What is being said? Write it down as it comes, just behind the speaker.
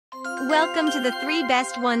Welcome to the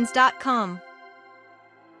 3bestones.com.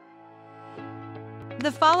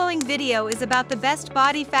 The following video is about the best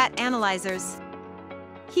body fat analyzers.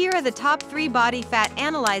 Here are the top 3 body fat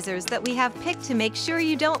analyzers that we have picked to make sure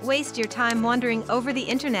you don't waste your time wandering over the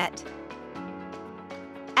internet.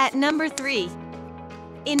 At number 3.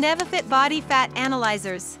 INEVIFIT Body Fat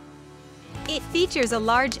Analyzers. It features a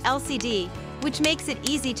large LCD, which makes it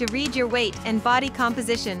easy to read your weight and body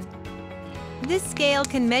composition. This scale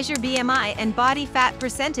can measure BMI and body fat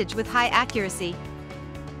percentage with high accuracy.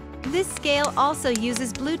 This scale also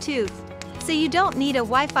uses Bluetooth, so you don't need a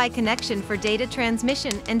Wi-Fi connection for data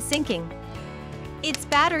transmission and syncing. Its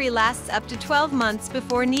battery lasts up to 12 months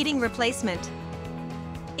before needing replacement.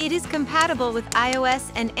 It is compatible with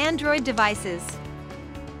iOS and Android devices.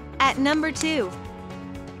 At number 2.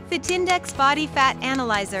 FITINDEX Body Fat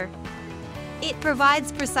Analyzer. It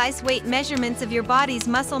provides precise weight measurements of your body's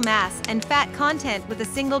muscle mass and fat content with a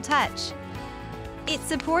single touch. It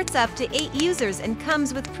supports up to 8 users and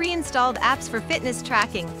comes with pre-installed apps for fitness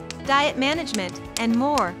tracking, diet management, and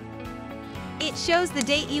more. It shows the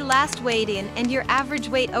date you last weighed in and your average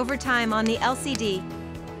weight over time on the LCD.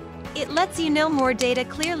 It lets you know more data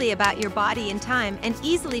clearly about your body in time and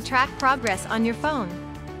easily track progress on your phone.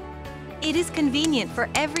 It is convenient for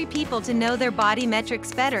every people to know their body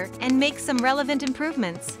metrics better and make some relevant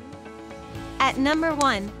improvements. At number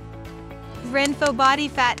 1. RENPHO Body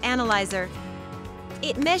Fat Analyzer.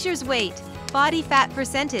 It measures weight, body fat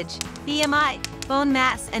percentage, BMI, bone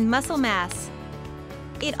mass and muscle mass.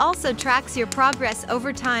 It also tracks your progress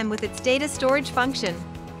over time with its data storage function.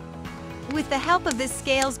 With the help of this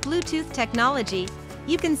scale's Bluetooth technology,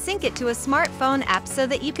 you can sync it to a smartphone app so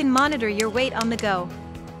that you can monitor your weight on the go.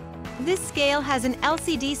 This scale has an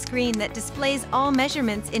LCD screen that displays all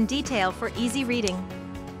measurements in detail for easy reading.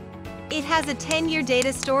 It has a 10-year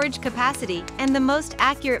data storage capacity and the most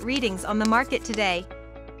accurate readings on the market today.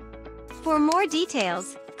 For more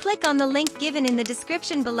details, click on the link given in the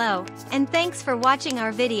description below, and thanks for watching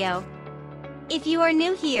our video. If you are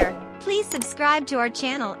new here, please subscribe to our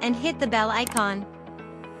channel and hit the bell icon.